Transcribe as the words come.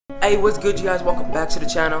Hey, what's good, you guys? Welcome back to the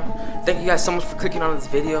channel. Thank you guys so much for clicking on this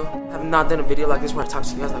video. I have not done a video like this where I talk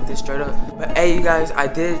to you guys like this straight up. But hey, you guys, I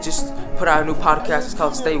did just put out a new podcast. It's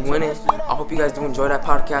called Stay Winning. I hope you guys do enjoy that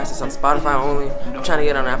podcast. It's on Spotify only. I'm trying to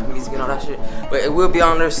get on Apple Music and all that shit, but it will be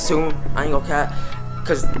on there soon. I ain't gonna cap,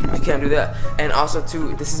 because you can't do that. And also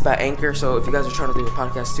too, this is by Anchor, so if you guys are trying to do a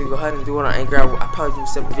podcast too, go ahead and do it on Anchor. I'll probably do a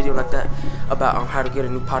separate video like that about how to get a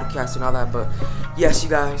new podcast and all that. But yes, you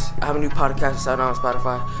guys, I have a new podcast. It's out on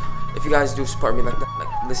Spotify. If you guys do support me like that,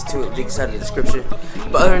 like listen to it, link is in the description.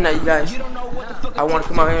 But other than that, you guys, I want to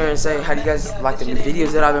come out here and say, how do you guys like the new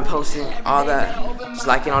videos that I've been posting, all that, just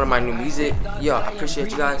liking all of my new music. Yo, I appreciate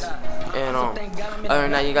you guys. And other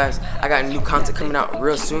than that, you guys, I got new content coming out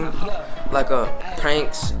real soon, like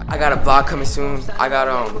pranks. I got a vlog coming soon. I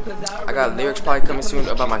got lyrics probably coming soon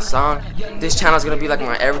about my song. This channel is gonna be like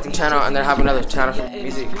my everything channel, and then I have another channel for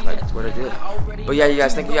music, like what I did. But yeah, you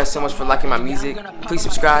guys, thank you guys so much for liking my music. Please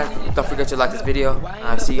subscribe. Don't forget to like this video.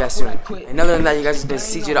 I'll see you guys soon. And other than that, you guys, it's been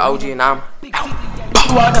CJ the OG, and I'm out.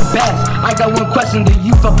 You are the best. I got one question, do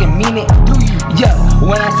you fucking mean it? Do you? Yeah,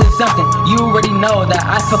 when I say something, you already know that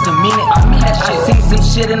I fucking mean it. I mean that shit. I seen some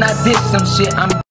shit and I did some shit.